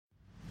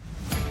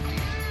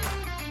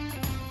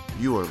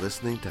You are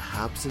listening to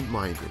Habsent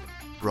Minded,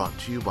 brought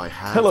to you by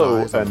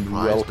Hello and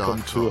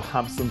welcome to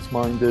Habsent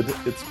Minded.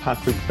 It's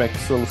Patrik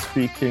Bexell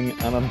speaking,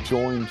 and I'm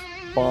joined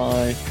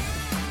by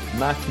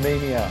Matt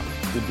Mania,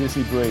 the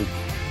Dizzy Drake,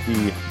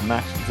 the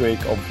Matt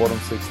Drake of Bottom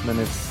 6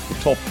 Minutes, the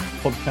top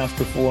podcast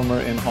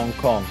performer in Hong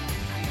Kong.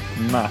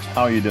 Matt,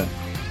 how are you doing?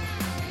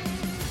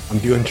 I'm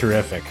doing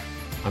terrific.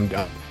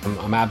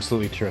 I'm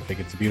absolutely terrific.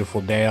 It's a beautiful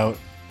day out,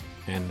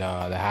 and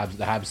the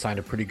Habs signed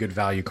a pretty good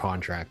value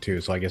contract too.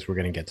 So I guess we're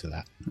going to get to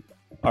that.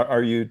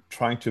 Are you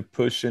trying to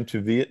push into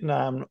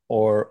Vietnam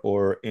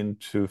or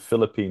into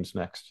Philippines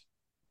next?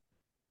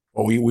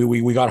 Well,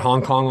 we got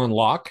Hong Kong on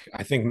lock.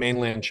 I think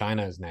mainland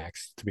China is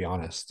next. To be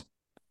honest,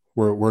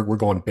 we're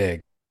going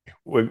big.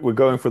 We're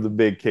going for the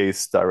big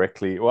case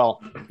directly.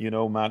 Well,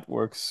 Matt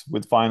works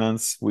with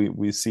finance.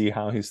 We see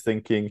how he's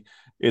thinking.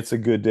 It's a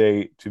good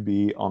day to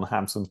be on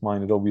Habsent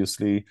Minded,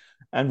 obviously,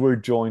 and we're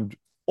joined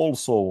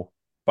also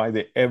by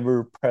the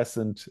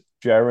ever-present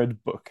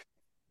Jared Book.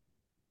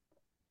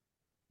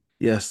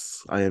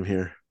 Yes, I am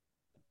here.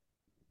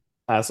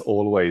 As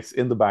always,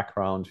 in the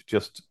background,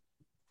 just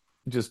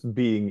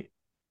being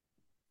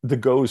the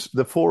ghost,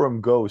 the forum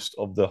ghost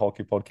of the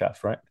hockey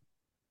podcast, right?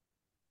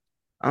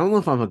 I don't know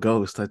if I'm a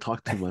ghost. I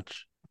talk too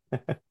much.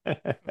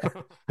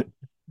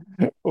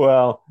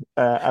 Well,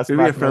 as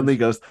maybe Matt a friendly mentioned,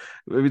 ghost,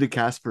 maybe the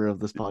Casper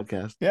of this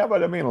podcast. yeah,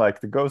 but I mean, like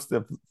the ghost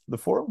of the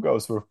forum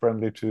ghosts were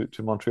friendly to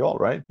Montreal,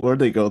 right? Where'd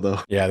they go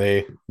though? Yeah,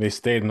 they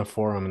stayed in the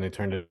forum and they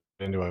turned it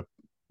into a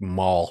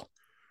mall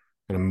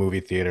and a movie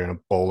theater and a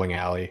bowling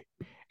alley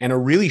and a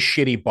really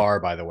shitty bar.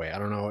 By the way, I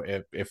don't know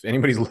if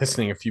anybody's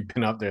listening. If you've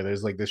been up there,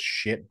 there's like this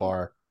shit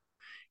bar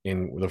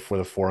for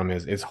the forum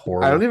it's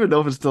horrible. I don't even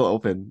know if it's still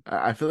open.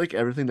 I feel like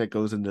everything that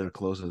goes in there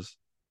closes.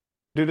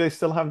 Do they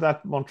still have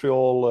that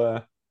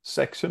Montreal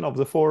section of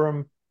the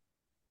forum?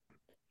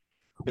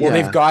 Well,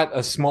 they've got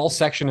a small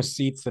section of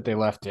seats that they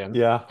left in.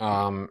 Yeah.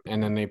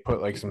 And then they put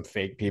like some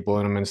fake people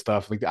in them and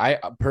stuff. Like I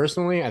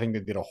personally, I think they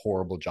did a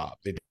horrible job.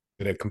 They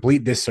did a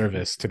complete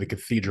disservice to the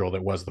cathedral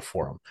that was the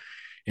forum.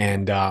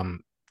 And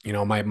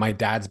my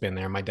dad's been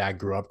there. My dad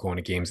grew up going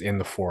to games in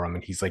the forum,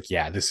 and he's like,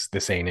 yeah,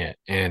 this ain't it.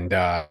 And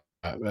I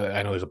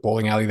know there's a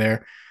bowling alley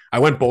there. I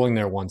went bowling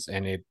there once,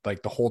 and it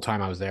like the whole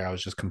time I was there, I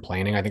was just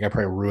complaining. I think I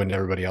probably ruined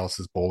everybody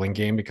else's bowling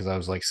game because I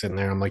was like sitting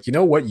there. I'm like, you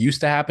know what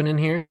used to happen in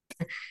here,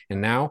 and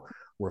now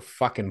we're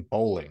fucking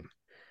bowling.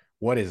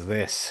 What is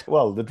this?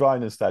 Well, the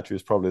dryness statue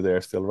is probably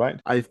there still, right?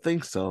 I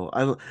think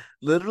so.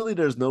 Literally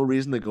there's no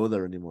reason to go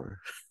there anymore.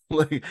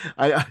 Like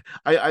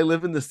I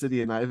live in the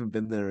city and I haven't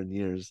been there in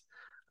years.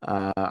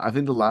 I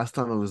think the last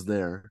time I was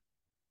there.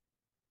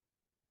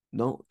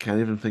 No, can't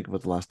even think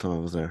about the last time I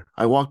was there.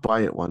 I walked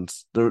by it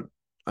once.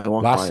 I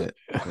walked by it.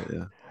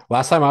 Yeah.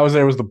 Last time I was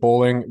there was the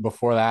bowling.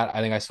 Before that,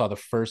 I think I saw the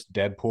first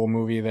Deadpool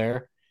movie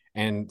there,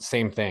 and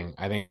same thing.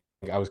 I think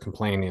I was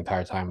complaining the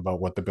entire time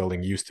about what the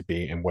building used to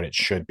be and what it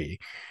should be,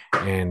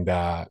 and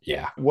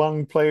yeah.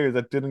 One player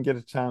that didn't get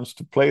a chance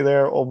to play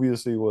there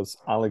obviously was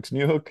Alex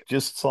Newhook.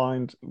 Just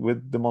signed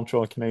with the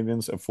Montreal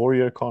Canadiens a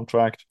 4-year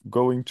contract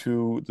going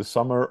to the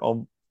summer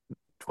of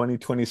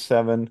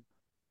 2027.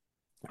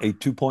 A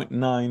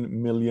 2.9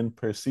 million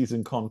per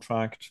season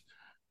contract.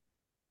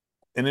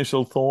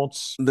 Initial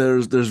thoughts?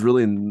 There's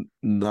really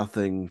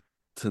nothing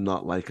to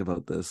not like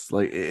about this.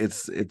 Like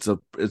it's a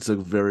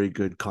very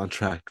good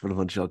contract for the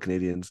Montreal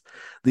Canadiens.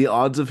 The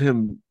odds of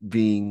him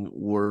being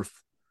worth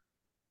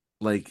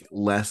like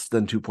less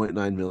than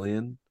 2.9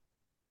 million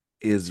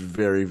is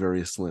very,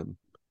 very slim.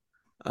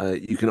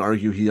 You can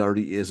argue he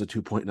already is a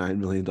 $2.9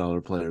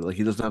 million player. Like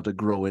he doesn't have to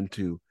grow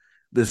into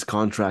this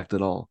contract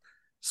at all.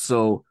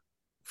 So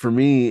for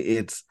me,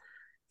 it's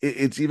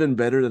even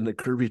better than the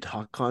Kirby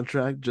Talk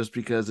contract just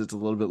because it's a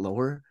little bit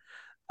lower,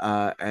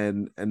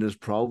 and there's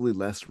probably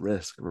less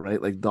risk,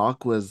 right? Like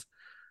Doc was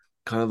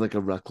kind of like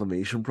a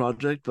reclamation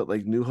project, but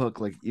like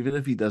Newhook, like even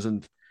if he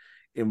doesn't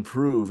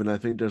improve, and I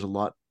think there's a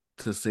lot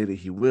to say that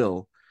he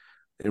will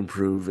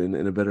improve in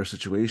a better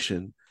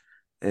situation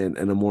and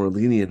a more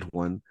lenient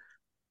one,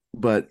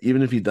 but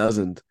even if he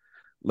doesn't,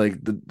 like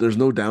there's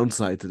no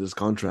downside to this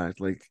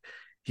contract. Like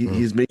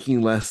he's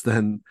making less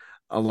than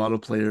a lot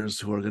of players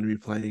who are going to be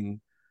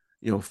playing,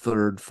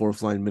 third,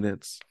 fourth line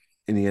minutes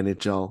in the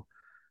NHL.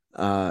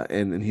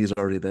 And he's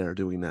already there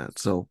doing that.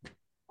 So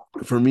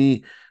for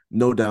me,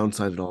 no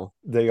downside at all.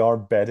 They are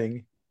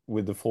betting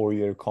with the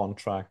 4-year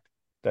contract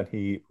that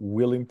he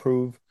will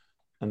improve,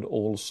 and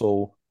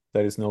also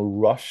there is no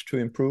rush to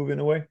improve in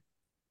a way.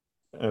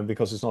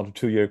 Because it's not a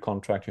 2-year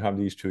contract. You have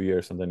these 2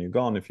 years and then you're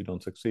gone if you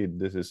don't succeed.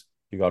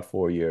 You got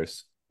 4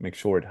 years. Make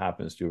sure it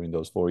happens during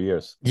those 4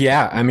 years.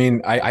 Yeah, I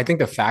mean, I think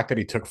the fact that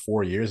he took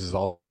 4 years is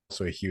also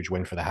a huge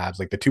win for the Habs.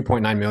 Like the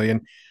 2.9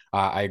 million,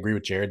 I agree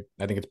with Jared.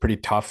 I think it's pretty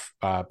tough,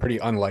 pretty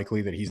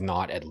unlikely that he's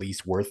not at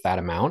least worth that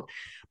amount.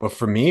 But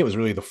for me, it was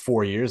really the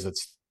 4 years that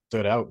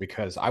stood out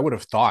because I would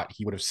have thought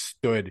he would have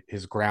stood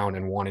his ground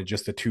and wanted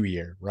just a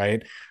 2-year,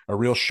 right? A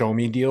real show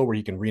me deal where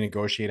he can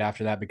renegotiate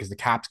after that because the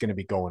cap's going to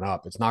be going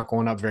up. It's not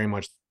going up very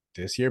much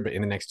this year, but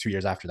in the next 2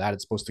 years after that,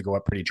 it's supposed to go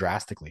up pretty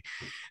drastically.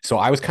 So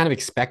I was kind of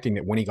expecting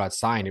that when he got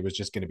signed, it was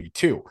just going to be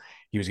two.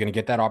 He was going to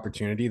get that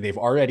opportunity. They've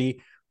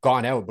already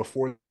gone out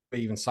before they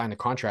even signed the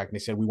contract and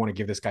they said, we want to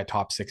give this guy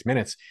top 6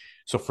 minutes.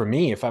 So for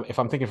me, if I'm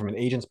thinking from an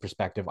agent's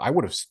perspective, I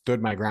would have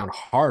stood my ground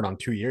hard on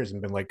 2 years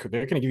and been like,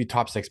 they're going to give you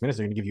top 6 minutes.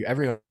 They're going to give you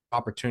every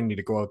opportunity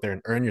to go out there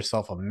and earn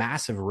yourself a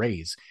massive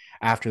raise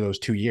after those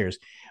 2 years.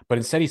 But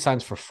instead, he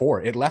signs for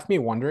 4. It left me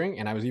wondering,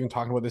 and I was even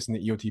talking about this in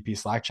the EOTP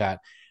Slack chat,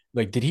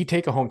 like, did he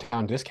take a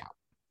hometown discount?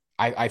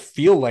 I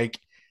feel like,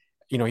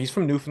 he's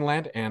from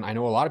Newfoundland, and I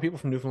know a lot of people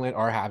from Newfoundland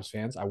are Habs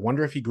fans. I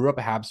wonder if he grew up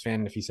a Habs fan,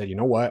 and if he said, you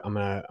know what, I'm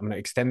gonna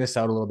extend this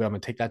out a little bit. I'm gonna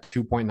take that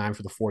 2.9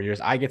 for the 4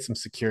 years. I get some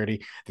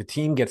security. The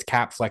team gets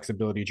cap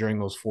flexibility during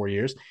those 4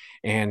 years.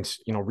 And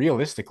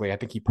realistically, I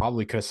think he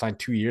probably could have signed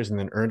 2 years and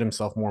then earned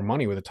himself more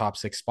money with a top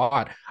 6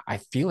 spot. I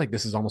feel like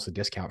this is almost a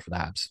discount for the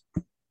Habs.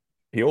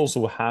 He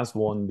also has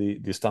won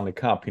the Stanley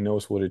Cup. He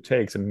knows what it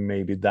takes, and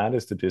maybe that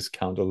is the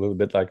discount, a little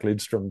bit like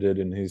Lidstrom did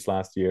in his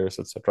last years,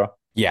 etc.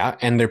 Yeah,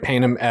 and they're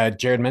paying him.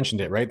 Jared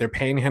mentioned it, right? They're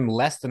paying him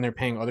less than they're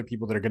paying other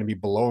people that are going to be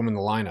below him in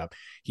the lineup.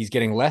 He's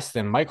getting less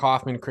than Mike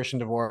Hoffman, Christian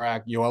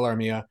Dvorak, Yoel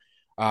Armia,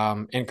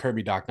 and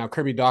Kirby Dach. Now,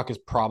 Kirby Dach is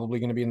probably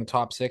going to be in the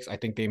top 6. I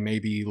think they may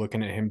be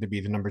looking at him to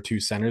be the number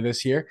 2 center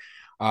this year.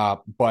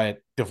 But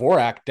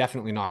Dvorak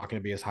definitely not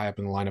going to be as high up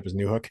in the lineup as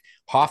Newhook.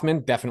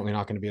 Hoffman definitely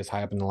not going to be as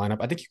high up in the lineup.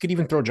 I think you could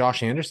even throw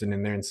Josh Anderson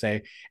in there and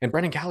say, and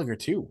Brendan Gallagher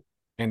too.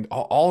 And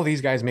all of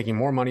these guys making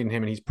more money than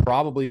him, and he's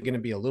probably going to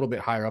be a little bit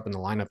higher up in the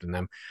lineup than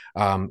them,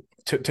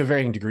 to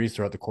varying degrees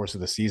throughout the course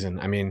of the season.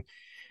 I mean,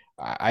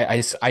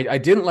 I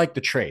didn't like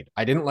the trade.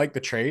 I didn't like the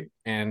trade.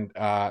 And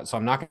so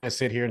I'm not going to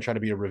sit here and try to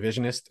be a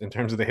revisionist in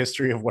terms of the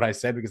history of what I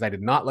said, because I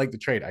did not like the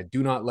trade. I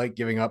do not like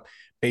giving up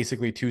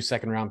basically 2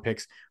 second-round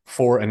picks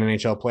for an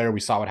NHL player. We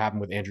saw what happened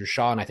with Andrew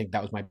Shaw, and I think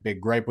that was my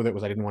big gripe with it,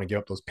 was I didn't want to give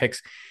up those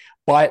picks.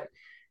 But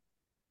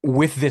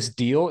with this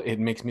deal, it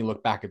makes me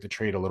look back at the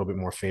trade a little bit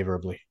more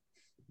favorably.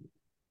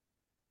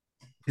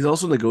 He's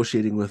also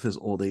negotiating with his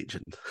old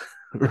agent,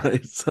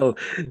 right? So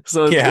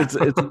Yeah.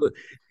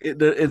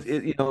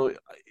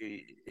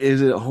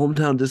 is it a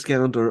hometown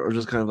discount, or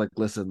just kind of like,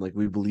 listen, like,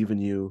 we believe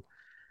in you.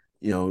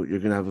 You're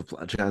gonna have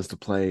a chance to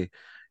play.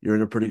 You're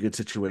in a pretty good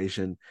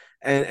situation,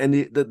 and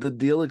the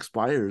deal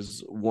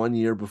expires 1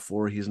 year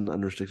before he's an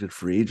unrestricted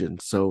free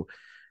agent. So,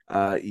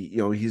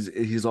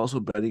 he's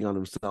also betting on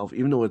himself,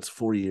 even though it's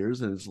 4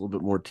 years and it's a little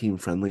bit more team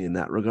friendly in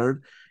that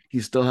regard. He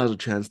still has a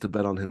chance to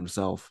bet on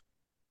himself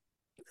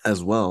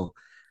as well,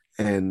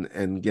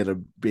 and get a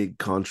big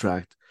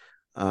contract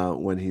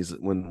when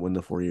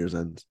the 4 years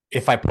ends.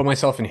 If I put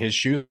myself in his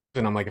shoes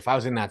and I'm like, if I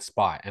was in that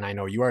spot, and I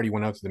know you already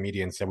went out to the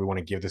media and said we want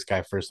to give this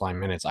guy first line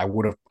minutes, I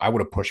would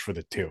have pushed for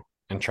the 2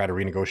 and try to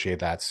renegotiate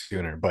that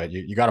sooner. But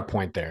you got a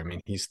point there. I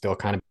mean, he's still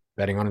kind of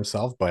betting on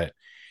himself, but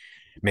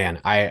man,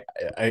 I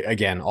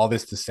again, all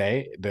this to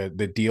say, the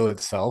deal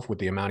itself, with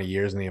the amount of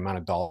years and the amount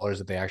of dollars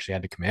that they actually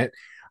had to commit,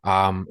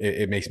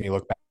 it makes me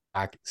look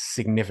back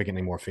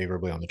significantly more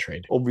favorably on the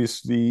trade.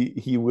 Obviously,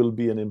 he will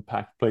be an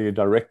impact player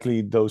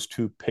directly. Those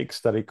 2 picks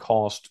that he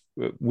cost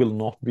will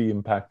not be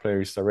impact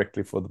players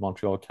directly for the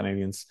Montreal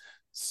Canadiens.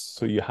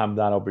 So you have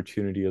that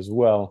opportunity as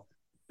well.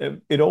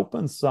 It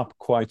opens up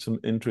quite some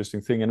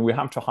interesting thing. And we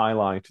have to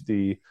highlight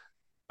the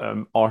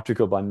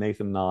article by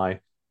Nathan Nye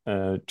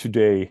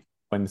today,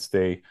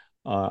 Wednesday,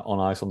 on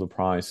Ice on the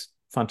Prize.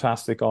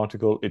 Fantastic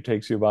article. It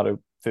takes you about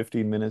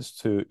 15 minutes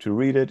to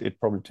read it. It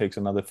probably takes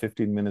another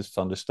 15 minutes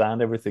to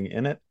understand everything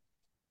in it.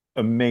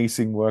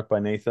 Amazing work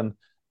by Nathan.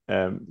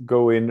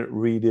 Go in,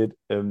 read it.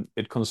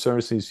 It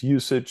concerns his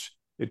usage.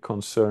 It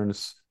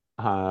concerns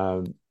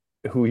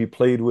who he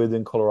played with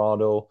in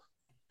Colorado,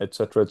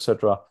 etc.,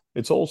 etc.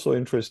 It's also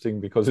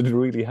interesting because it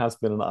really has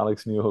been an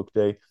Alex Newhook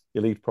day.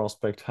 Elite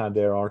Prospect had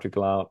their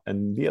article out,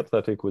 and The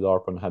Athletic with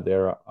Arpon had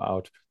their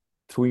out.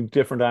 3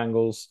 different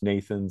angles.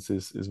 Nathan's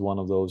is one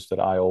of those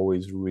that I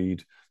always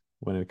read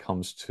when it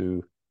comes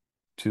to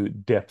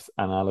depth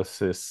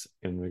analysis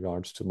in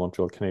regards to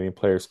Montreal Canadian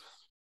players.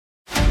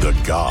 The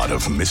god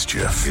of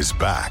mischief is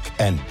back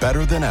and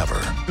better than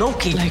ever.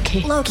 Loki.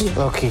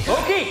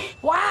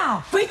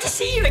 Wow, great to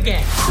see you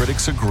again.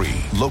 Critics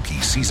agree Loki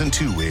Season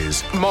 2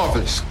 is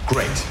marvelous,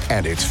 great.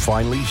 And it's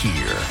finally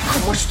here.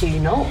 How much do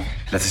you know?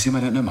 Let's assume I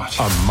don't know much.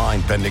 A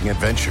mind-bending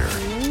adventure.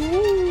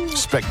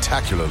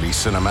 Spectacularly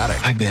cinematic.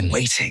 I've been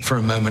waiting for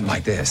a moment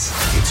like this.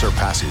 It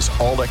surpasses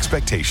all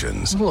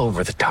expectations. A little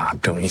over the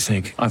top, don't you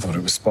think? I thought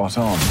it was spot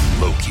on.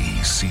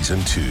 Loki Season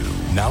 2,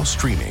 now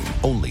streaming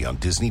only on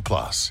Disney+.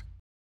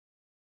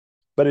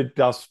 But it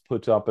does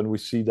put up, and we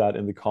see that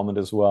in the comment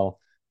as well.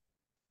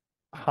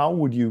 How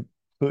would you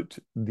put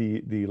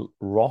the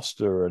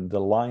roster and the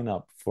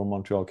lineup for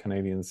Montreal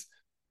Canadiens,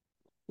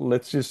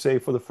 let's just say,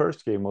 for the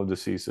first game of the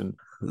season?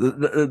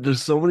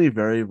 There's so many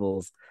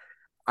variables.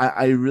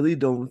 I really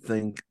don't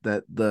think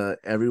that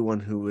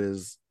everyone who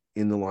is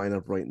in the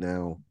lineup right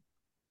now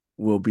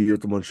will be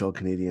with the Montreal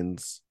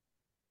Canadiens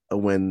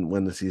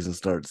when the season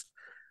starts.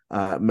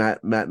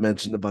 Matt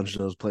mentioned a bunch of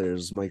those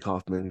players: Mike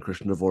Hoffman,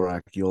 Christian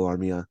Dvorak, Yoel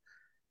Armia.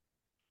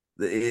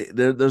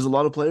 there's a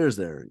lot of players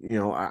there.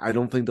 I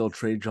don't think they'll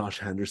trade Josh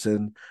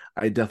Henderson.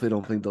 I definitely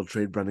don't think they'll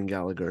trade Brendan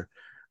Gallagher.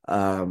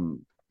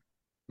 Um,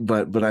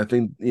 but I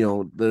think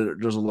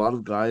there's a lot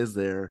of guys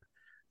there,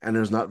 and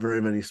there's not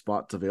very many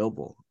spots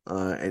available.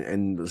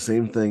 And the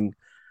same thing,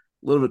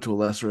 a little bit to a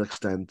lesser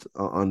extent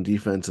on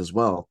defense as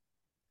well.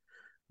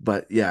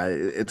 But yeah,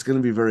 it's going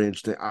to be very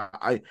interesting.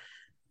 How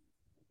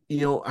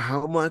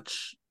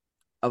much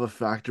of a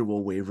factor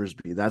will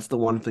waivers be? That's the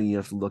one thing you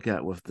have to look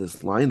at with this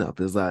lineup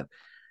is that,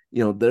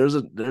 there's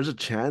a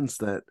chance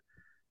that,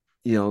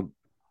 you know,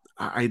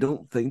 I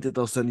don't think that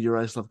they'll send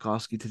Uri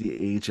Slavkovsky to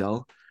the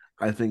AHL.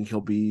 I think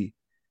he'll be,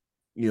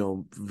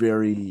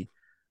 very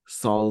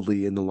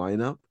solidly in the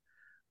lineup.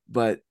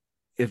 But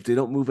if they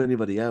don't move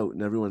anybody out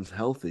and everyone's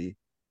healthy,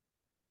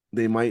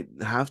 they might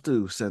have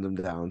to send him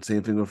down.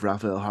 Same thing with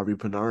Raphael Harvey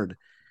Pinard,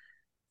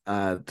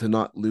 to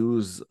not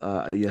lose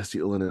Jesse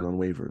Ylönen on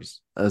waivers,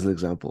 as an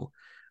example.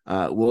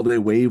 Will they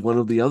waive one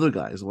of the other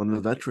guys, one of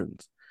the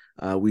veterans?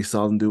 We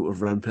saw them do it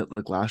with Ren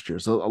Pitlick last year.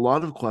 So a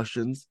lot of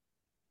questions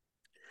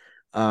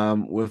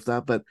with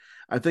that, but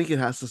I think it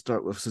has to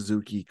start with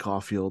Suzuki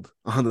Caulfield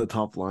on the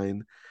top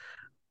line.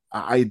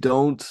 I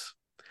don't.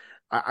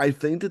 I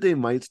think that they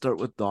might start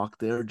with Doc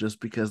there just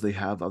because they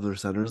have other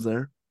centers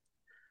there.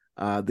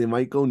 They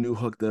might go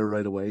Newhook there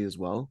right away as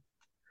well.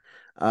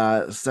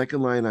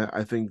 Second line,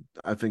 I think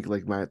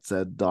like Matt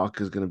said,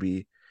 Doc is going to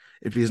be,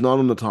 if he's not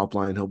on the top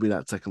line, he'll be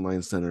that second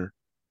line center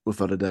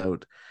without a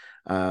doubt.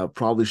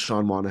 Probably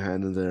Sean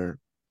Monahan in there,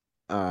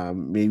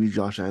 maybe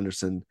Josh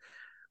Anderson,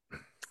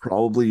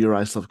 probably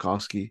Uri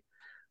Slavkovsky,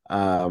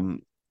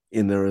 in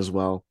there as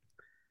well.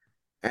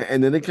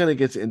 And then it kind of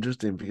gets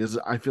interesting because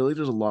I feel like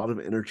there's a lot of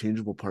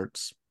interchangeable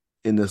parts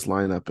in this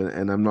lineup,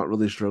 and I'm not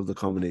really sure of the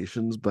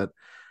combinations, but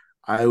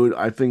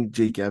I think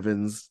Jake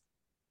Evans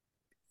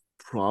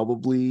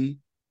probably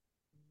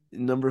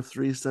number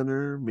 3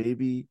 center,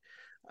 maybe.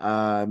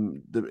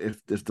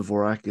 If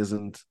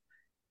Dvorak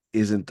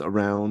isn't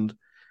around,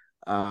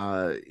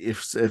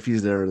 if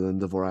he's there, then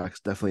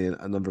Dvorak's definitely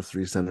a number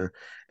 3 center.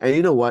 And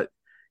you know what?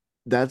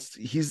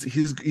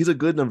 He's a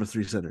good number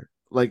 3 center.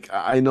 Like,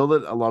 I know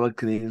that a lot of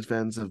Canadians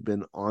fans have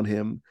been on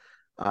him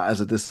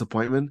as a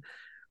disappointment,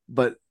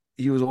 but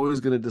he was always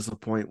going to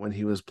disappoint when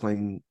he was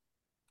playing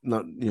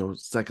not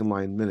second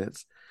line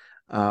minutes,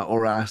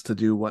 or asked to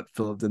do what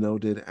Philip Deneau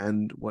did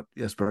and what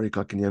Jesperi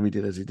Kotkaniemi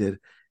did as he did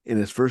in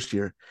his first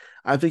year.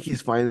 I think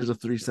he's fine as a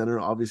 3 center,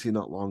 obviously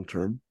not long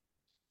term.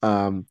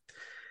 And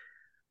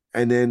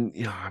then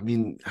I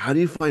mean, how do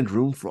you find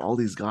room for all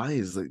these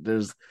guys? Like,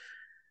 there's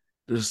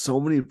so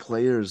many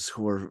players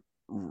who are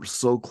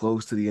so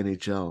close to the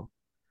NHL.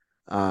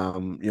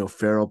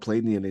 Farrell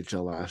played in the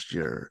NHL last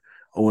year.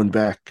 Owen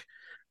Beck,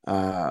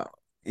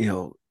 you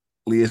know,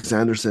 Elias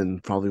Anderson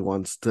probably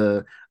wants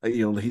to,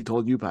 he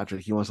told you,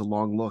 Patrick, he wants a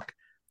long look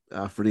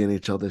for the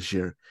NHL this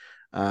year.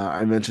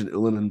 I mentioned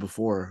Ylönen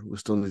before, who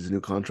still needs a new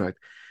contract.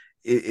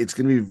 It's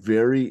going to be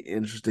very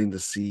interesting to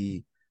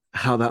see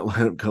how that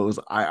lineup goes.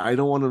 I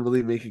don't want to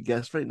really make a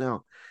guess right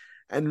now.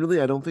 And really,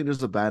 I don't think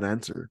there's a bad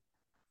answer.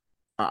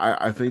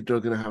 I think they're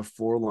going to have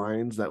 4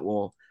 lines that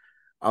will,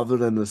 other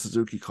than the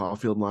Suzuki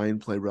Caulfield line,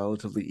 play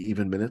relatively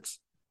even minutes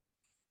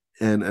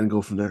and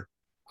go from there.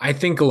 I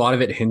think a lot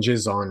of it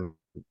hinges on,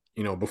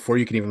 before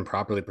you can even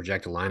properly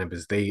project a lineup,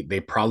 is they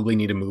probably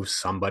need to move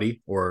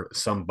somebody or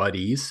some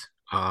buddies.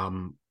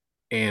 And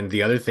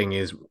the other thing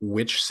is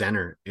which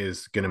center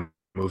is going to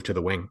move to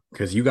the wing,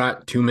 because you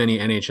got too many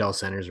NHL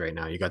centers right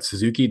now. You got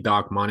Suzuki,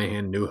 Doc,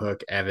 Monahan,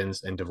 Newhook,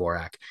 Evans, and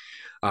Dvorak.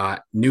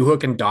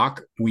 Newhook and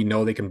Doc, we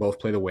know they can both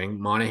play the wing.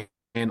 Monahan,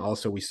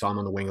 also, we saw him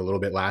on the wing a little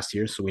bit last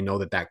year, so we know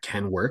that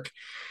can work.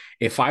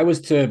 If I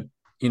was to,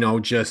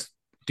 just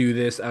do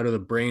this out of the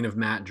brain of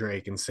Matt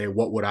Drake and say,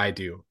 what would I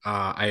do?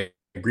 I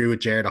agree with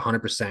Jared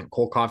 100%.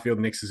 Cole Caulfield,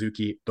 Nick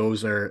Suzuki,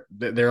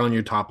 they're on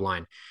your top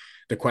line.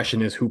 The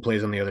question is who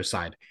plays on the other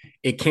side.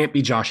 It can't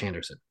be Josh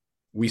Anderson.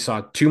 We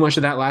saw too much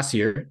of that last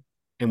year,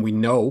 and we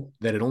know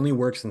that it only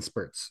works in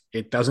spurts.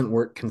 It doesn't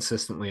work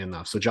consistently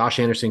enough. So Josh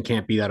Anderson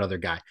can't be that other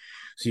guy.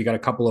 So you got a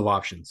couple of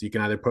options. You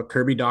can either put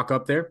Kirby Dach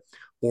up there,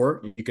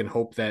 or you can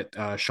hope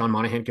that Sean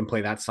Monahan can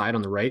play that side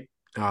on the right,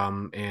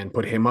 and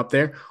put him up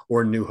there,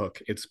 or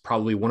Newhook. It's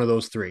probably one of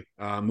those 3,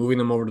 moving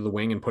them over to the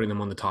wing and putting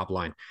them on the top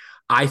line.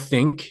 I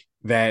think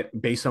that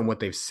based on what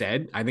they've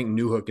said, I think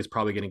Newhook is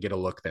probably going to get a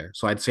look there.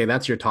 So I'd say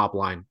that's your top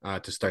line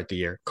to start the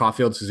year.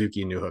 Caulfield,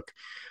 Suzuki, and Newhook.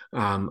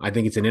 I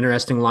think it's an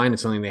interesting line.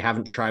 It's something they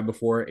haven't tried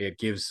before. It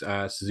gives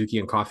Suzuki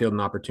and Caulfield an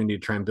opportunity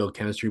to try and build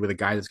chemistry with a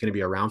guy that's going to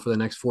be around for the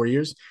next 4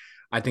 years.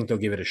 I think they'll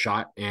give it a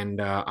shot, and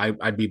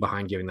I'd be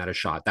behind giving that a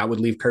shot. That would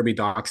leave Kirby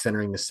Dach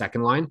centering the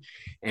second line,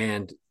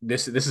 and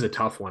this is a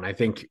tough one. I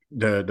think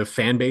the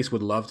fan base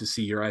would love to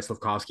see Uri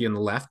Slavkovsky on the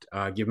left,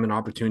 give him an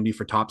opportunity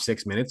for top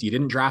 6 minutes. You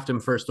didn't draft him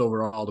first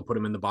overall to put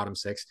him in the bottom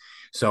 6,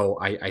 so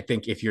I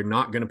think if you're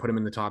not going to put him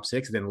in the top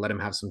 6, then let him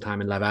have some time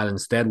in Laval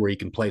instead, where he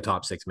can play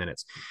top 6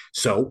 minutes.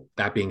 So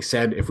that being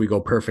said, if we go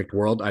perfect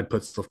world, I'd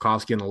put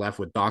Slavkovsky on the left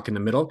with Dach in the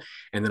middle,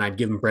 and then I'd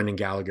give him Brendan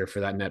Gallagher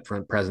for that net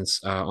front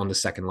presence on the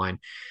second line.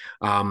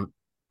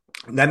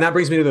 Then that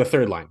brings me to the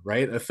third line,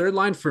 right? The third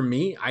line for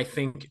me, I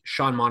think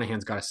Sean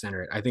Monahan's got to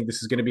center it. I think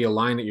this is going to be a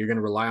line that you're going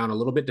to rely on a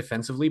little bit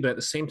defensively, but at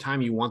the same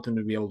time, you want them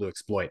to be able to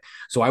exploit.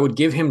 So I would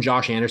give him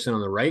Josh Anderson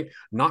on the right.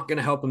 Not going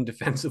to help him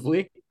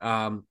defensively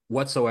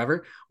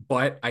whatsoever,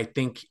 but I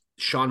think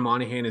Sean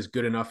Monahan is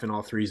good enough in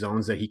all three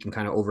zones that he can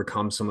kind of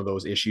overcome some of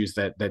those issues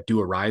that do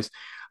arise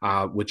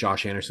with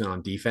Josh Anderson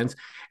on defense.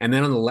 And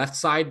then on the left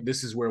side,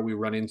 this is where we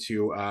run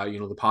into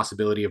the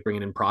possibility of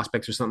bringing in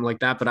prospects or something like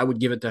that. But I would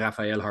give it to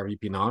Rafael Harvey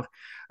Pinard.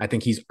 I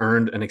think he's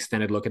earned an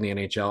extended look in the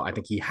NHL. I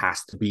think he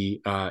has to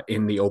be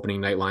in the opening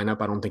night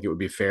lineup. I don't think it would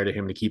be fair to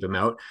him to keep him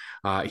out.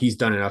 He's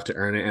done enough to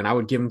earn it, and I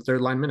would give him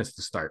third line minutes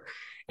to start.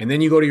 And then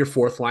you go to your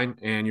fourth line,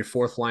 and your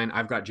fourth line,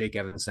 I've got Jake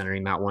Evans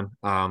centering that one.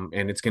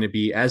 And it's going to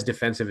be as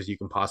defensive as you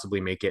can possibly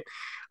make it.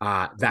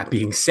 That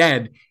being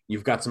said,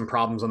 you've got some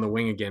problems on the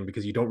wing again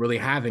because you don't really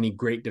have any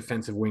great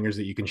defensive wingers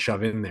that you can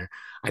shove in there.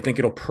 I think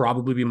it'll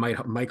probably be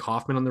Mike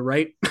Hoffman on the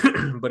right,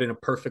 but in a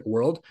perfect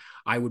world,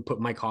 I would put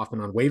Mike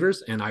Hoffman on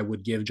waivers and I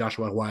would give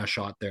Joshua Roy a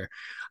shot there.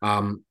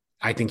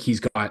 I think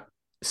he's got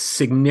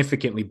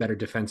significantly better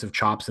defensive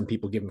chops than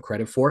people give him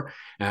credit for.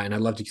 And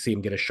I'd love to see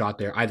him get a shot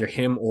there. Either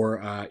him or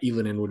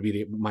Ylönen would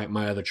be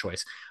my other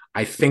choice.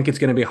 I think it's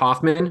going to be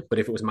Hoffman, but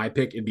if it was my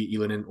pick, it'd be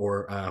Ylönen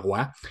or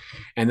Roy.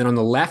 And then on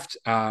the left,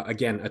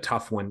 again, a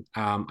tough one.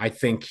 I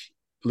think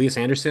Elias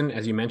Anderson,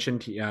 as you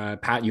mentioned,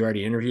 Pat, you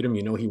already interviewed him.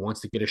 You know he wants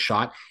to get a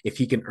shot. If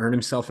he can earn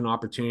himself an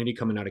opportunity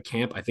coming out of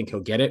camp, I think he'll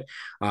get it.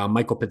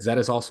 Michael Pizzetta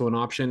is also an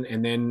option.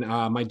 And then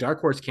my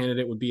dark horse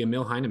candidate would be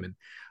Emil Heineman.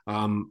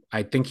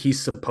 I think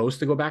he's supposed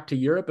to go back to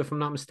Europe, if I'm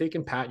not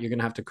mistaken. Pat, you're going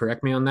to have to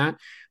correct me on that.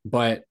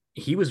 But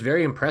he was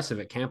very impressive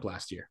at camp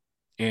last year.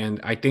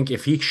 And I think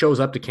if he shows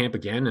up to camp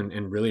again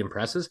and really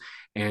impresses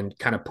and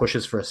kind of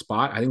pushes for a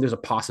spot, I think there's a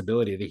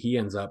possibility that he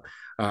ends up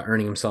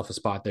earning himself a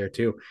spot there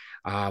too.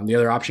 The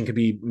other option could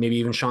be maybe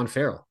even Sean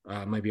Farrell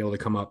might be able to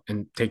come up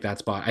and take that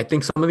spot. I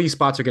think some of these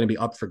spots are going to be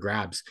up for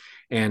grabs.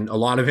 And a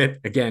lot of it,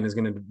 again, is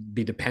going to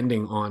be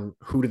depending on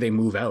who do they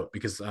move out,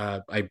 because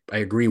I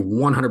agree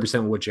 100%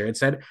 with what Jared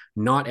said.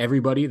 Not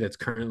everybody that's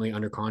currently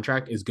under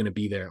contract is going to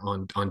be there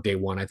on day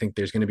one. I think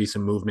there's going to be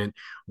some movement,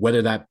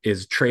 whether that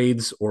is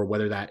trades or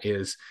whether that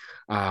is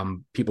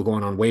people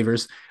going on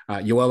waivers.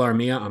 Yoel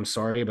Armia, I'm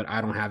sorry, but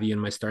I don't have you in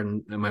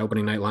my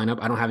opening night lineup.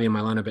 I don't have you in my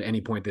lineup at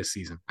any point this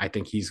season. I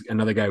think he's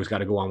another guy who's got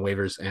to go on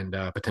waivers and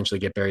potentially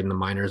get buried in the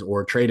minors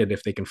or traded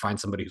if they can find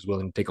somebody who's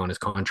willing to take on his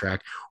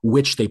contract,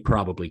 which they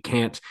probably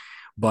can't.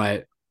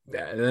 But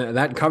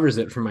that covers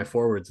it for my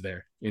forwards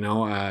there.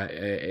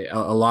 A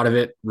lot of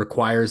it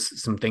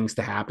requires some things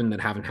to happen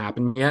that haven't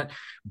happened yet,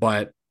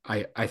 but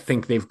I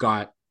think they've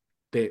got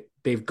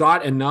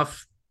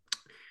enough.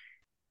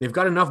 They've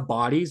got enough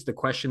bodies. The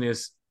question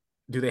is,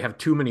 do they have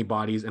too many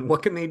bodies, and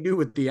what can they do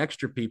with the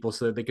extra people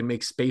so that they can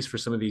make space for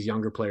some of these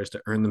younger players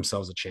to earn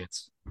themselves a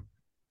chance?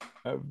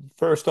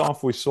 First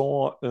off, we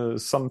saw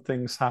some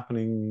things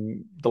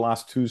happening the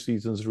last 2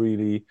 seasons,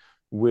 really,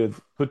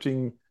 with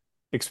putting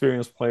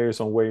experienced players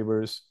on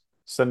waivers,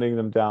 sending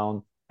them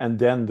down, and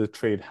then the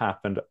trade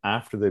happened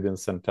after they've been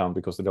sent down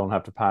because they don't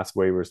have to pass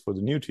waivers for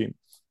the new team.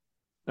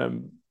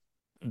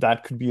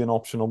 That could be an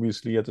option,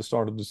 obviously, at the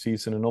start of the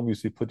season, and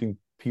obviously putting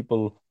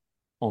people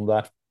on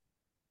that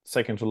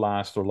second to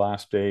last or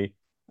last day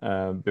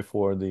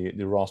before the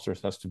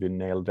rosters has to be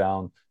nailed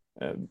down,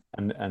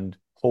 and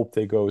hope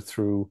they go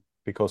through,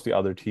 because the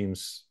other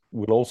teams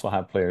will also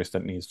have players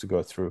that needs to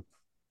go through.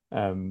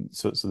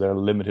 So there are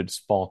limited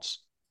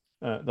spots.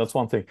 That's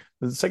one thing.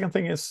 The second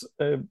thing is,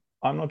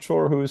 I'm not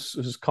sure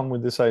who's come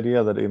with this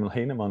idea that Emil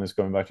Heineman is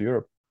going back to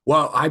Europe.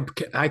 Well,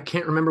 I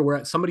can't remember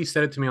where somebody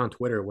said it to me on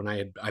Twitter when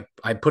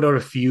I put out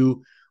a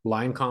few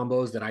line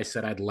combos that I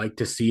said I'd like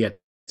to see at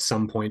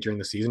some point during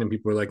the season, and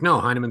people were like, "No,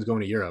 Heineman's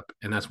going to Europe,"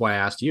 and that's why I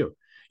asked you.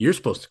 You're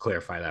supposed to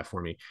clarify that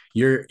for me.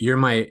 You're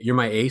my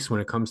ace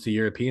when it comes to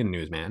European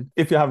news, man.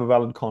 If you have a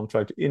valid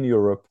contract in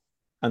Europe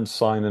and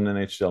sign an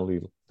NHL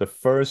deal, the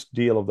first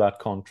deal of that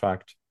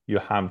contract, you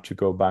have to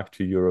go back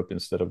to Europe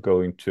instead of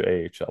going to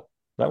AHL.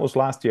 That was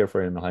last year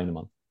for Emil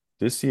Heineman.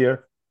 This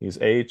year, he's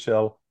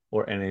AHL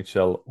or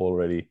NHL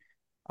already.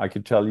 I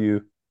could tell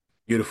you,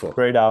 beautiful,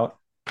 straight out,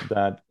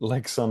 that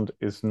Leksand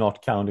is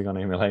not counting on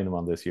Emil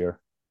Heineman this year,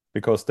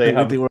 because they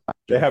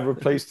have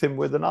replaced him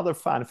with another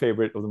fan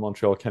favorite of the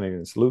Montreal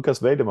Canadiens, Lucas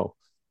Vejdemo.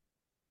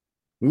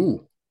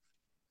 Ooh,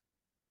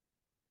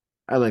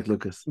 I like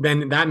Lucas.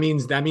 Then that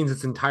means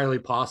it's entirely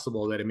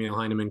possible that Emil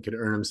Heineman could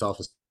earn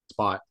himself a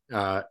spot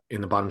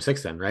in the bottom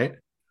six. Then, right?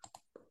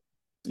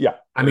 Yeah,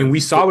 I mean, we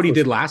saw what he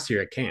did last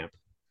year at camp.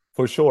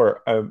 For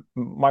sure.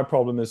 My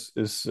problem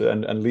is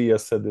and Leah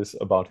said this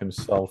about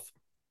himself,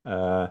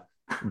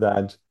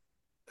 that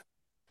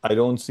I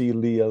don't see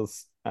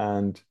Leah's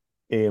and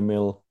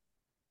Emil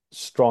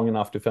strong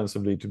enough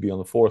defensively to be on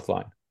the fourth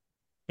line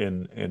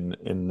in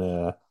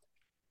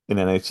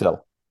NHL.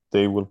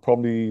 They will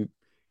probably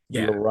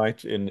be all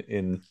right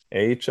in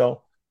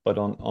AHL, but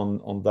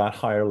on that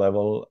higher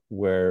level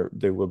where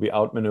they will be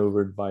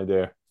outmaneuvered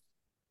by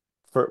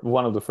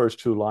one of the first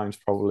two lines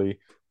probably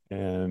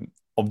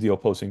of the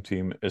opposing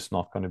team is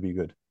not going to be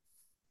good.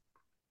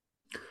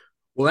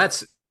 Well,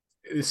 that's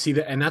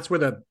where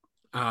the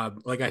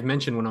like I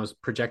mentioned when I was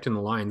projecting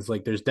the lines,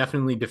 like there's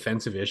definitely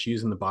defensive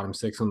issues in the bottom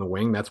six on the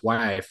wing. That's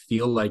why I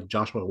feel like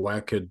Joshua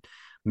Roy could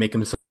make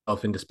himself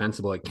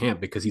indispensable at camp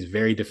because he's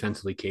very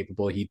defensively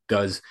capable. He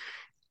does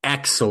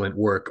excellent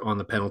work on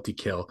the penalty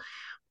kill.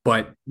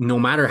 But no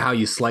matter how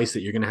you slice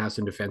it, you're going to have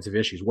some defensive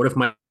issues. What if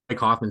Mike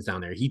Hoffman's down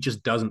there? He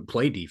just doesn't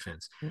play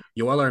defense.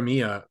 Yoel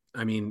Armia,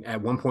 I mean,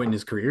 at one point in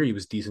his career, he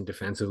was decent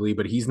defensively,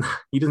 but he's not.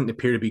 He doesn't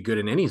appear to be good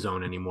in any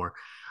zone anymore.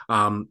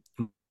 Um,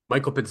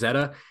 Michael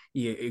Pizzetta,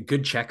 a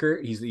good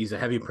checker. He's a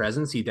heavy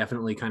presence. He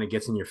definitely kind of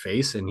gets in your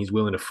face and he's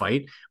willing to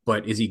fight.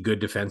 But is he good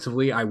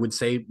defensively? I would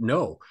say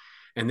no.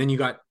 And then you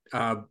got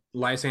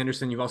Elias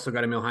Anderson. You've also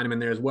got Emil Heineman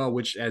there as well,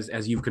 which,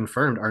 as you've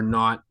confirmed, are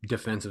not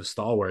defensive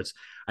stalwarts.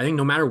 I think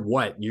no matter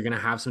what, you're going to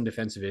have some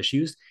defensive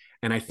issues.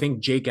 And I think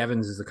Jake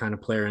Evans is the kind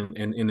of player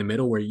in the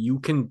middle where you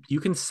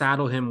can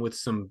saddle him with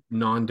some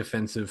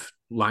non-defensive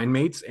line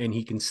mates, and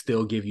he can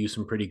still give you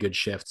some pretty good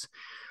shifts.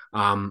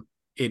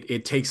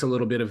 It takes a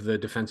little bit of the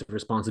defensive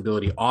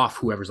responsibility off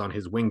whoever's on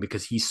his wing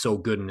because he's so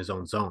good in his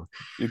own zone.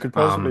 You could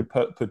possibly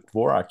put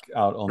Dvorak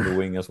out on the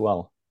wing as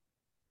well,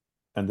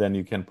 and then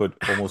you can put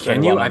almost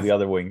anyone on the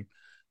other wing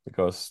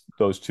because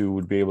those two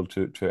would be able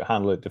to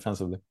handle it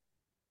defensively.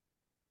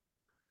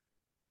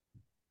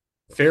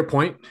 Fair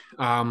point.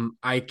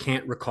 I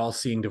can't recall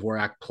seeing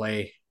Dvorak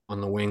play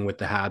on the wing with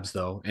the Habs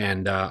though,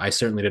 and I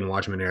certainly didn't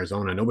watch him in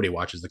Arizona. Nobody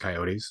watches the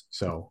Coyotes,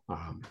 so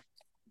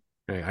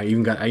I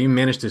even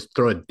managed to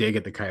throw a dig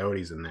at the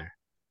Coyotes in there.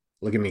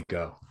 Look at me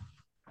go.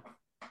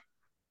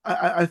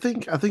 I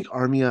think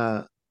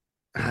Armia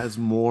has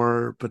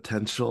more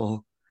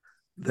potential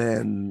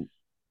than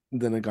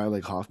a guy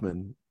like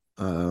Hoffman.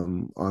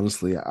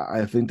 Honestly,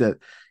 I think that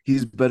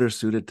he's better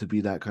suited to be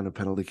that kind of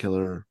penalty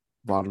killer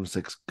bottom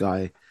six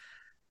guy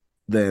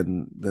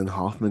than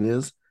Hoffman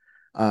is.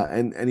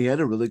 And he had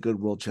a really good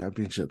world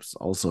championships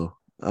also.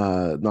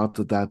 Not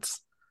that that's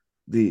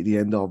the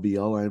end all be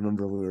all. I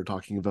remember when we were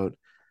talking about,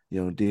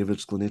 David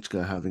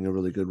Sklanitschka having a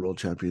really good world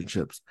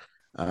championships.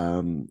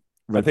 I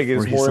think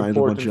it's more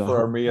important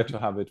for Armia to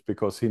have it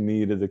because he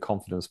needed the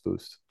confidence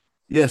boost.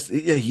 Yes,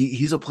 yeah,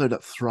 he's a player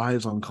that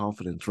thrives on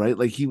confidence, right?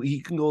 Like he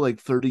can go like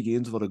 30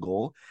 games without a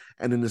goal,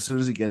 and then as soon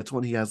as he gets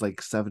one, he has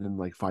like 7 in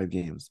like 5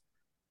 games.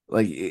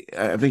 Like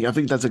I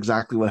think that's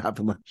exactly what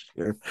happened last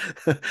year.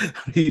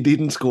 He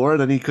didn't score,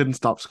 and then he couldn't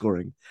stop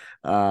scoring,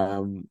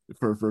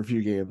 for a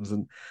few games,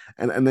 and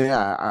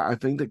yeah, I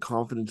think that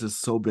confidence is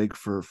so big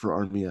for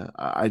Armia.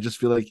 I just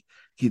feel like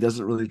he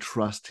doesn't really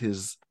trust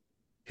his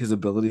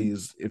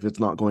abilities if it's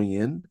not going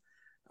in,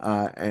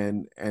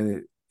 and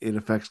it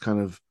affects kind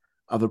of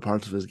other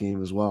parts of his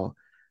game as well,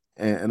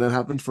 and that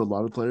happens for a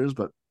lot of players.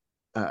 But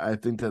I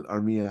think that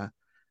Armia,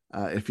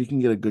 if he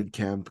can get a good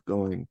camp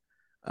going,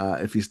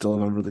 if he's still a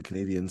member of the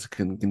Canadians,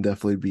 can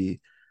definitely be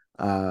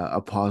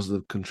a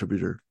positive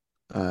contributor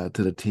to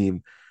the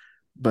team.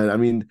 But I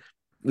mean,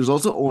 there's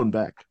also Owen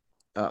Beck.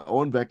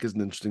 Owen Beck is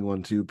an interesting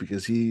one too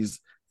because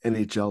he's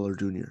NHL or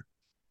junior.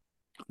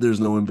 There's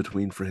no in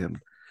between for him.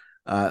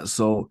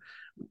 So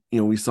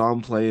we saw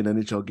him play an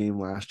NHL game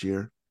last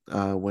year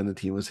when the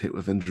team was hit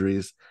with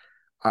injuries.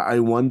 I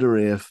wonder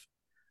if,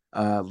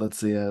 let's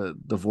say,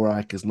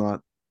 Dvorak is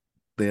not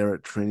there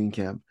at training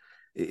camp,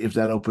 if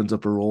that opens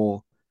up a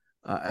role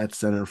at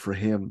center for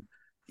him,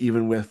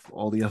 even with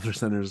all the other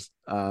centers.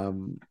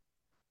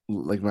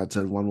 Like Matt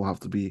said, one will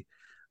have to be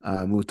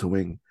moved to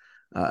wing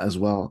as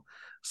well.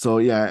 So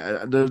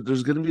yeah,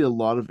 there's going to be a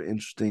lot of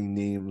interesting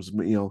names.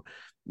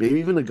 Maybe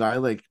even a guy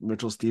like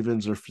Mitchell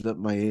Stevens or Philippe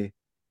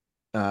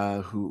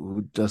Maillet,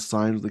 who just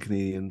signed with the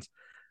Canadians,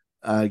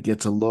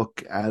 gets a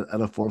look at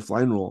a fourth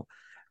line role.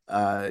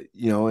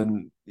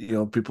 And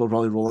people are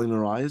probably rolling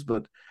their eyes,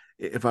 but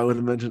if I would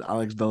have mentioned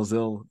Alex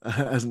Belzil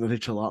as an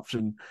NHL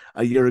option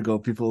a year ago,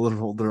 people would have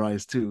rolled their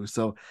eyes too.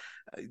 So,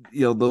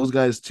 those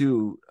guys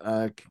too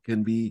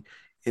can be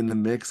in the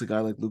mix. A guy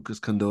like Lucas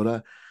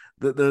Condotta,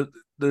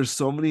 there's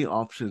so many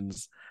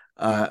options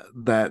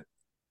that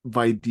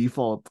by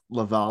default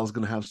Laval is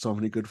going to have so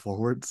many good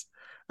forwards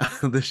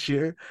this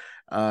year,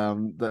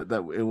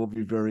 that it will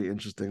be very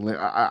interesting. Like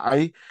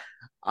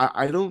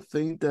I don't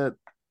think that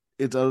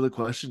it's out of the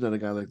question that a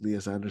guy like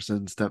Elias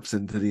Anderson steps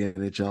into the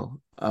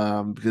NHL,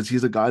 because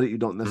he's a guy that you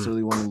don't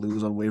necessarily want to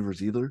lose on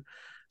waivers either.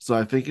 So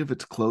I think if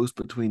it's close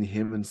between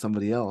him and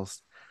somebody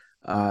else,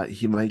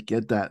 he might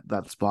get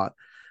that spot.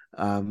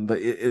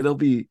 But it'll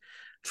be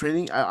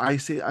training. I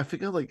think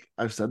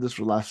I've said this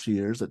for the last few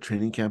years that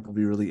training camp will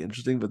be really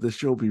interesting, but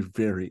this year will be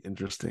very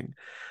interesting.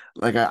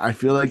 Like I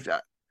feel like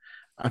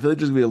there's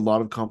gonna be a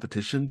lot of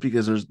competition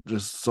because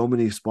there's so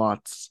many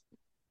spots,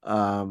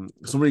 so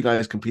many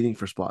guys competing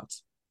for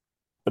spots.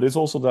 But it's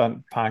also that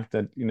fact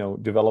that,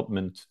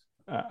 development,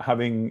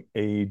 having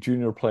a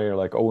junior player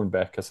like Owen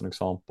Beck, as an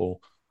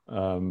example,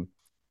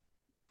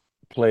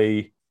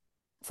 play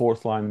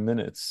fourth line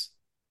minutes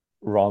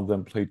rather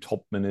than play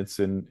top minutes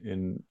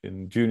in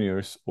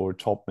juniors or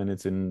top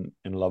minutes in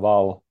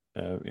Laval,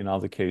 in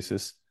other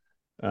cases,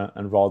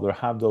 and rather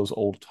have those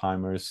old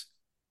timers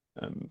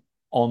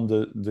on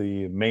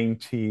the main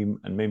team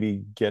and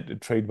maybe get a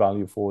trade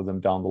value for them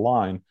down the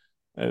line.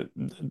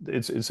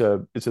 It's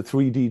a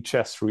 3D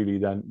chess really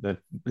that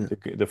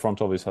the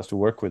front office has to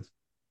work with.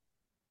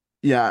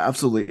 Yeah,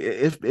 absolutely.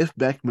 If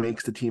Beck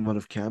makes the team out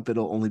of camp,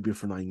 it'll only be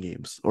for 9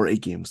 games or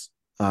 8 games.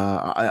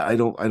 I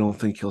don't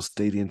think he'll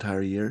stay the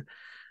entire year,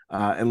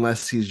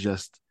 unless he's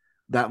just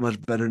that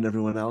much better than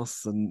everyone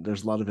else. And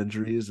there's a lot of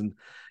injuries, and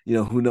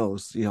who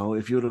knows?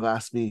 If you would have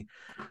asked me,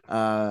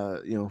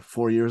 4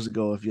 years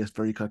ago, if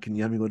Jesperi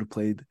Kotkaniemi would have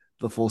played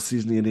the full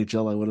season in the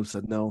NHL, I would have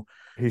said no.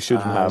 He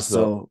shouldn't have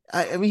though. So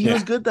I mean, he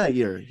was good that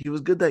year. He was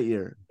good that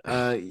year.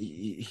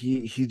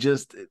 He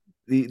just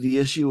the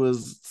issue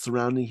was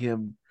surrounding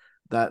him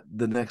that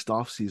the next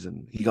off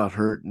season he got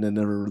hurt and then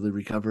never really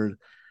recovered.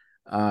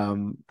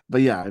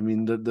 But yeah, I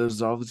mean,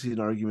 there's obviously an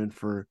argument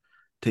for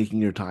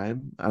taking your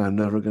time, and I'm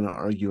never going to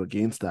argue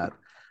against that.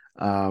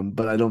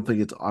 But I don't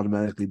think it's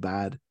automatically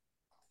bad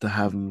to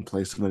have him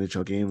play some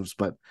NHL games.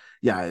 But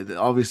yeah,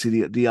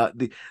 obviously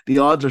the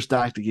odds are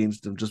stacked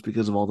against him just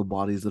because of all the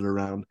bodies that are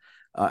around,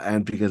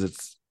 and because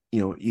it's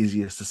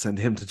easiest to send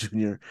him to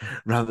junior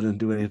rather than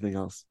do anything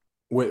else.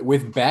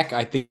 With Beck,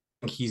 I think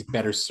he's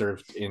better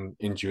served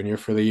in junior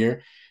for the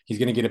year. He's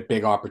going to get a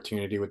big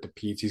opportunity with the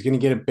Petes. He's going to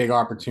get a big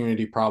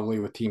opportunity probably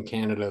with Team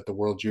Canada at the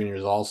World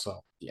Juniors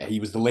also. Yeah, he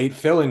was the late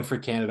fill-in for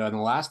Canada in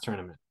the last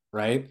tournament,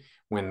 right?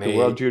 When the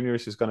World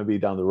Juniors is going to be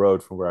down the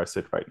road from where I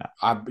sit right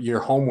now.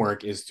 Your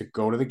homework is to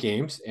go to the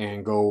games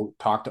and go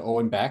talk to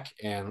Owen Beck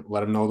and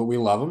let him know that we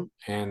love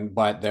him,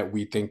 but that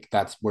we think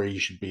that's where he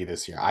should be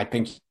this year. I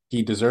think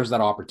he deserves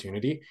that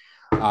opportunity.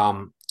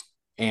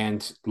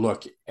 And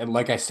look, and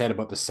like I said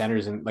about the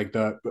centers, and like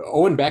the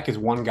Owen Beck is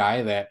one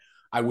guy that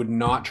I would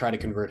not try to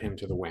convert him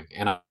to the wing,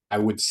 and I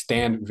would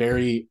stand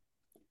very,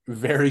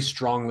 very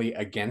strongly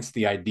against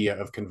the idea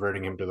of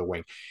converting him to the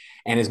wing.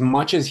 And as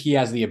much as he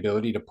has the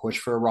ability to push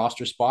for a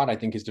roster spot, I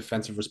think his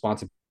defensive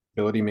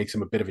responsibility makes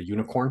him a bit of a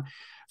unicorn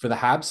for the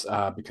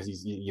Habs, because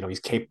he's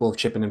capable of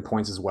chipping in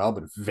points as well,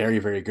 but very,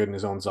 very good in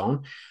his own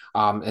zone.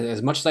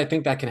 As much as I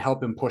think that can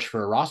help him push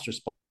for a roster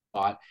spot,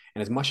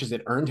 and as much as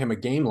it earned him a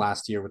game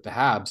last year with the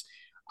Habs,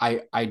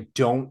 I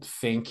don't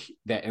think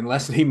that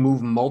unless they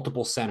move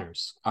multiple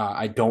centers,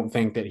 I don't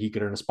think that he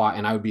could earn a spot.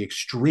 And I would be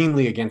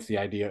extremely against the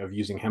idea of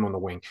using him on the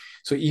wing.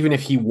 So even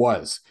if he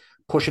was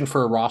pushing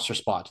for a roster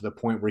spot to the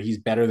point where he's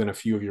better than a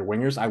few of your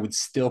wingers, I would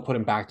still put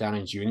him back down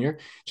in junior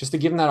just to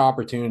give him that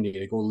opportunity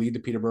to go lead the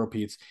Peterborough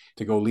Petes,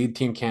 to go lead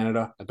Team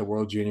Canada at the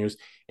World Juniors,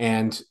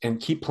 and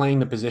keep playing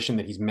the position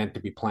that he's meant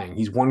to be playing.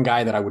 He's one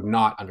guy that I would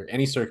not, under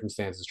any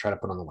circumstances, try to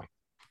put on the wing.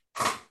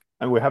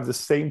 And we have the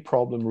same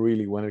problem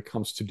really when it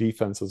comes to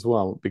defense as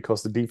well,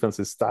 because the defense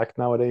is stacked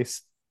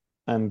nowadays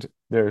and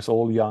there's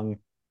all young.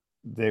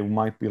 They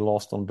might be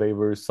lost on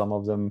waivers. Some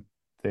of them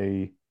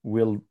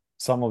will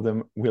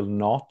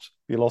not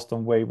be lost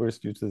on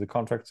waivers due to the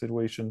contract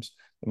situations.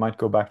 They might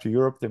go back to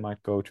Europe. They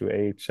might go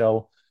to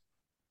AHL.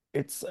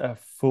 It's a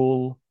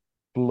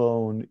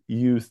full-blown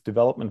youth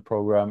development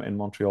program in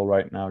Montreal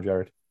right now,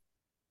 Jared.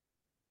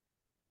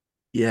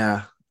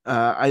 Yeah.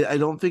 I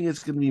don't think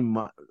it's going to be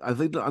much. I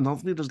don't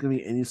think there's going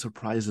to be any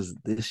surprises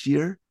this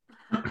year.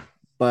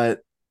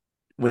 But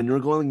when you're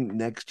going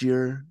next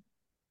year,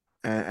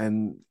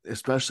 and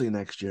especially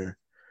next year,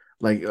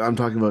 like I'm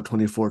talking about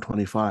 24,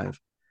 25,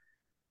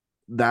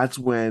 that's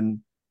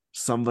when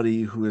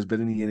somebody who has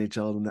been in the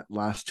NHL in the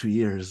last 2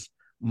 years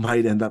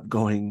might end up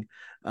going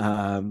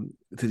to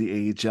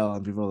the AHL,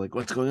 and people are like,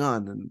 "What's going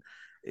on?" And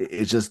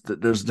it's just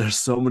that there's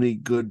so many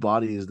good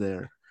bodies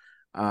there.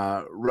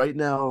 Right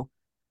now,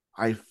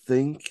 I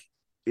think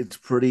it's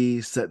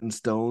pretty set in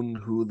stone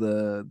who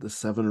the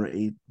 7 or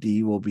 8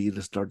 D will be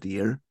to start the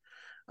year.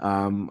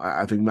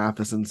 I think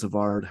Matheson,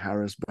 Savard,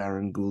 Harris,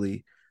 Barron,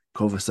 Gooley,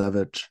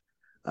 Kovacevic,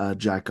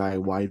 Jack Guy,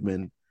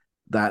 Weidman.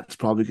 That's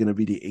probably going to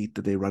be the 8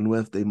 that they run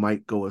with. They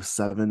might go with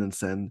 7 and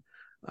send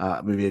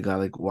maybe a guy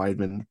like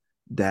Weidman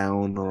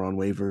down or on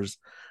waivers.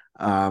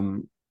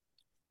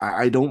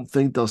 I don't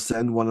think they'll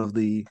send one of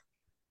the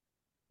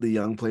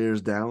young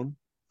players down.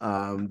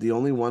 The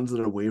only ones that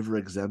are waiver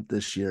exempt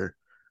this year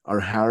are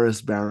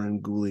Harris, Barron,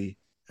 Gooley,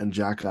 and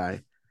Jack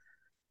Guy.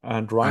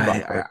 And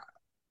Reinbacher.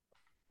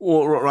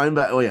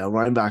 Reinbacher. Oh yeah,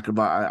 Reinbacher.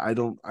 But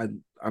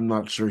I'm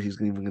not sure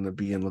he's even going to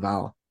be in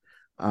Laval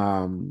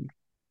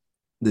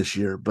this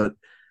year. But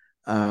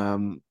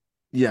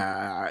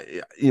yeah,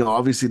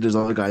 obviously there's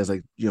other guys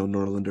like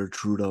Norlinder,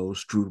 Trudeau,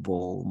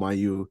 Strudel,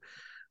 Mayu.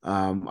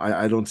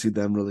 I don't see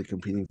them really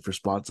competing for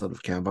spots out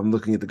of camp. I'm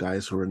looking at the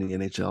guys who are in the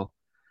NHL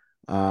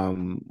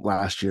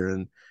last year,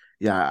 and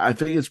yeah, I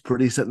think it's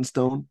pretty set in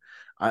stone.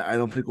 I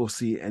don't think we'll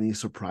see any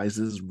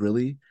surprises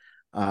really,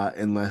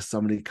 unless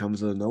somebody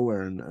comes out of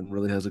nowhere and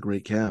really has a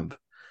great camp.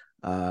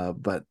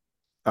 But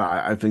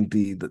I think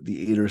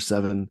the 8 or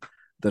 7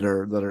 that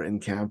are in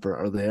camp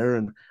are there,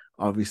 and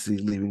obviously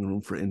leaving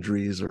room for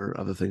injuries or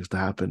other things to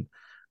happen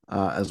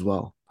as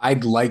well.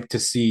 I'd like to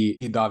see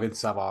David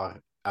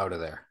Savard out of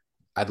there.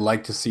 I'd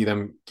like to see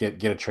them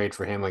get a trade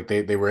for him. Like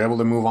they were able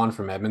to move on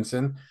from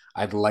Edmondson.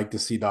 I'd like to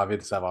see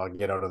David Savard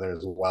get out of there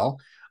as well.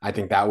 I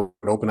think that would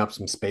open up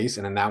some space,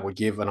 and then that would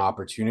give an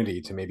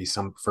opportunity to maybe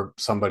for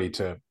somebody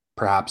to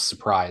perhaps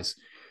surprise.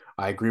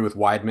 I agree with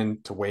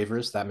Weidman to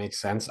waivers. That makes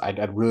sense.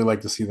 I'd really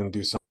like to see them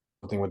do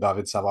something with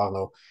David Savard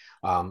though,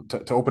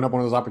 to open up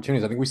one of those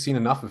opportunities. I think we've seen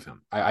enough of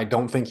him. I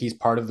don't think he's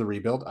part of the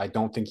rebuild. I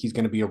don't think he's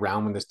going to be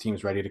around when this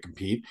team's ready to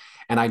compete.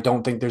 And I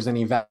don't think there's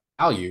any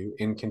value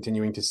in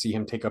continuing to see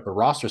him take up a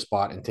roster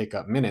spot and take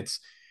up minutes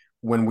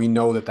when we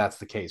know that that's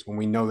the case, when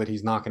we know that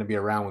he's not going to be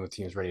around when the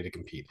team's ready to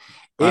compete.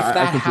 If I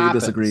that completely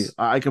disagree. happens,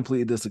 I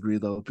completely disagree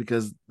though,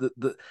 because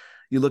the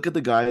you look at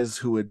the guys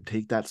who would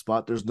take that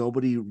spot. There's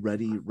nobody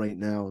ready right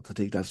now to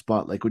take that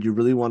spot. Like, would you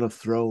really want to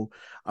throw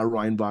a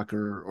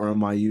Reinbacher or a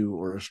Mayu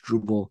or a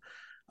Struble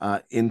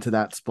into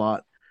that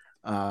spot?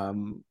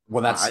 well,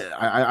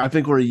 I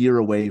think we're a year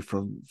away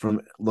from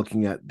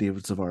looking at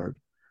David Savard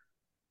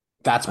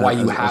that's why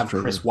you as have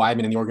Chris trader.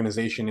 Weidman in the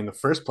organization in the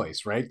first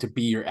place, right? To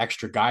be your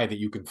extra guy that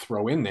you can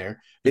throw in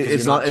there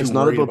because you're not too It's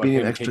not worried about about being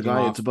an him extra taking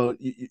guy. It's off. about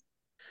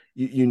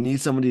you need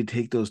somebody to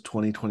take those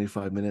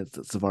 20-25 minutes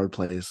that Savard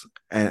plays,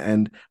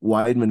 and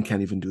Weidman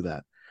can't even do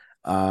that.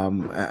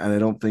 And I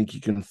don't think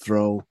you can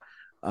throw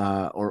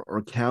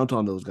or count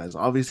on those guys.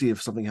 Obviously,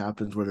 if something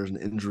happens where there's an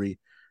injury,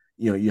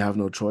 you have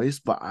no choice.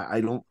 But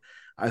I don't.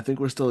 I think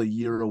we're still a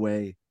year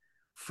away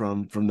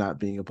from that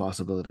being a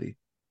possibility.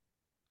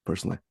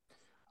 Personally,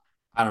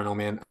 I don't know,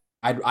 man.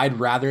 I'd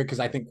rather, because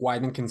I think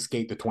Weidman can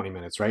skate the 20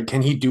 minutes, right?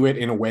 Can he do it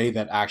in a way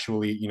that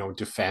actually,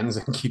 defends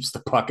and keeps the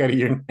puck out of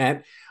your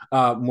net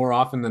more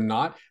often than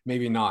not?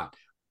 Maybe not.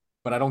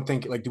 But I don't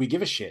think, like, do we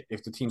give a shit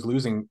if the team's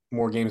losing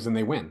more games than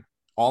they win?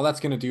 All that's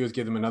going to do is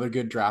give them another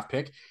good draft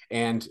pick.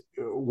 And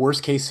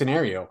worst case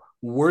scenario,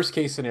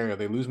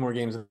 they lose more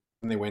games than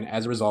they win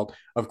as a result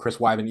of Chris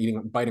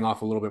Weidman biting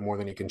off a little bit more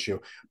than he can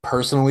chew.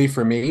 Personally,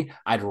 for me,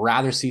 I'd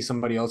rather see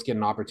somebody else get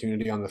an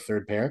opportunity on the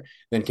third pair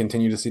than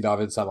continue to see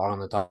David Savard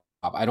on the top.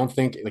 I don't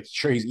think, like,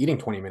 sure, he's eating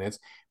 20 minutes,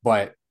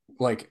 but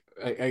like,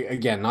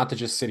 again, not to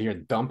just sit here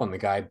and dump on the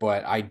guy,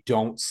 but I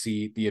don't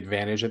see the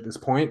advantage at this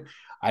point.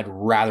 I'd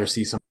rather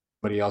see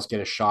somebody else get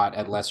a shot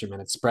at lesser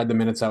minutes, spread the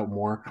minutes out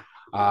more,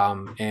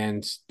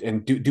 and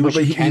do what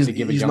but you can to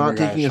give a he's younger not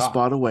guy a taking a shot.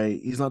 spot away.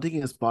 He's not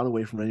taking a spot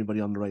away from anybody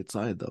on the right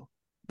side though.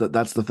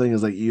 That's the thing,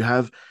 is like you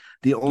have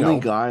the only No,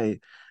 guy,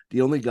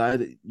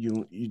 that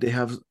they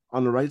have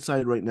on the right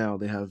side right now.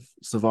 They have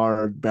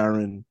Savard,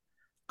 Barron,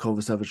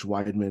 Kovacevic,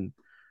 Weidman.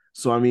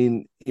 So I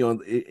mean,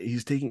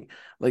 he's taking,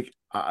 like,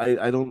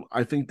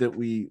 I think that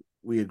we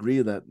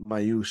agree that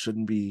Mayu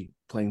shouldn't be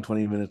playing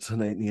 20 minutes a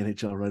night in the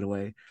NHL right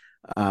away.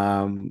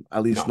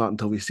 At least no. not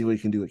until we see what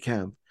he can do at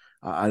camp.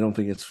 I don't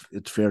think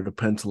it's fair to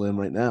pencil him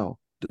right now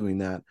doing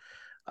that.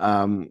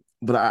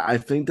 But I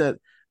think that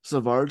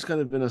Savard's kind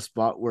of in a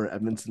spot where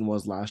Edmondson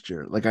was last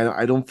year. Like,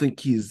 I don't think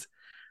he's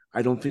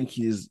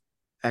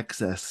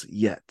excess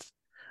yet.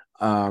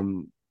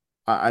 Um,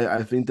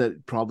 I think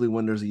that probably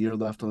when there's a year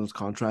left on his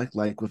contract,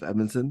 like with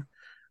Edmondson,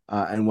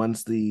 and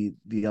once the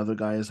other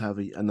guys have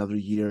another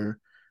year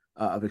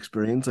of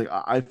experience, like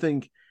I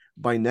think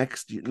by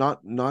next year,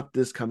 not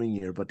this coming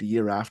year, but the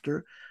year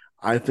after,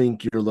 I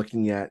think you're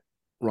looking at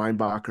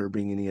Reinbacher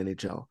being in the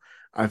NHL.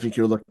 I think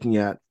you're looking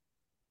at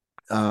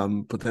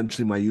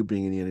potentially Mayu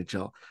being in the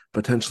NHL,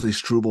 potentially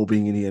Struble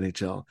being in the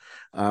NHL.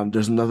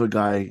 There's another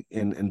guy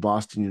in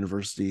Boston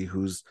University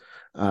who's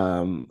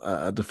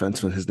a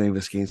defenseman. His name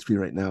escapes me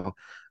right now,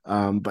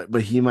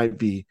 but he might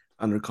be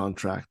under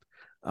contract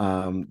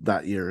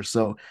that year.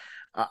 So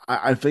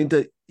I think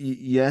that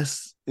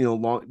yes,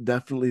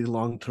 definitely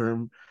long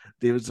term,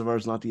 David Savard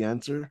is not the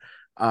answer.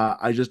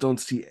 I just don't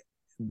see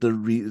a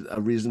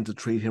reason to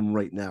trade him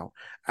right now.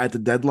 At the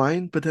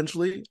deadline,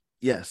 potentially,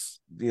 yes,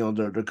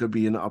 there could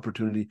be an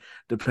opportunity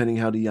depending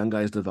how the young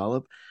guys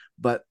develop,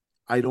 but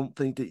I don't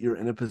think that you're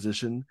in a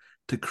position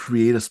to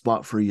create a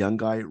spot for a young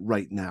guy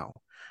right now.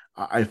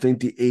 I think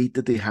the 8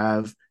 that they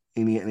have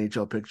in the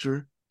NHL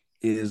picture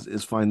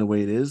is fine the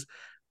way it is.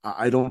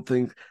 I don't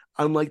think,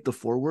 unlike the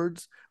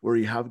forwards where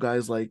you have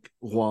guys like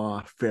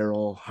Roy,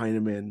 Farrell,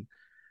 Heineman,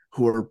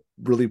 who are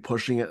really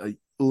pushing it, like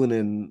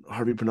Ullinen,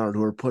 Harvey Pinard,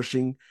 who are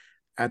pushing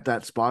at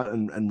that spot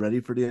and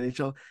ready for the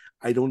NHL.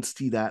 I don't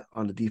see that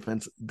on the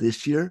defense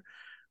this year.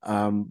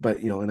 But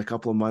in a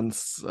couple of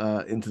months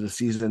into the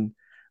season,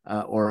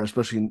 or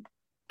especially in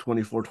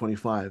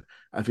 24-25,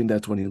 I think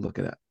that's when you look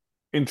at it.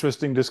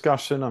 Interesting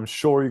discussion. I'm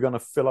sure you're going to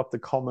fill up the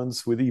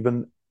comments with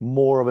even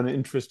more of an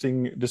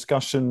interesting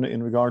discussion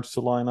in regards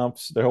to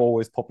lineups. They're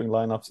always popping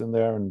lineups in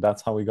there, and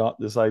that's how we got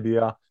this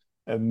idea.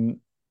 You've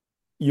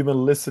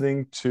been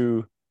listening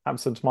to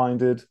Absent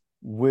Minded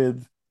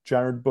with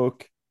Jared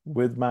Book,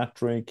 with Matt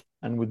Drake,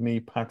 and with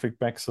me, Patrik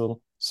Bexell.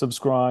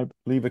 Subscribe,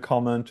 leave a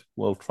comment.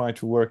 We'll try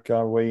to work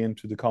our way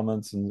into the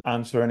comments and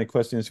answer any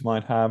questions you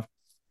might have.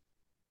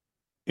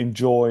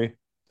 Enjoy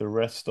the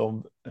rest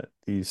of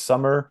the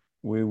summer.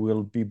 We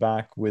will be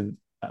back with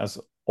as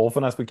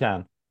often as we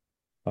can,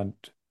 but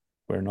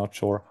we're not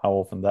sure how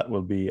often that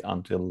will be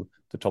until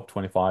the top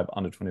 25,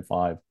 under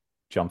 25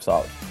 jumps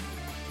out.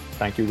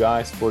 Thank you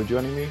guys for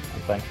joining me,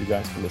 and thank you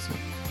guys for listening.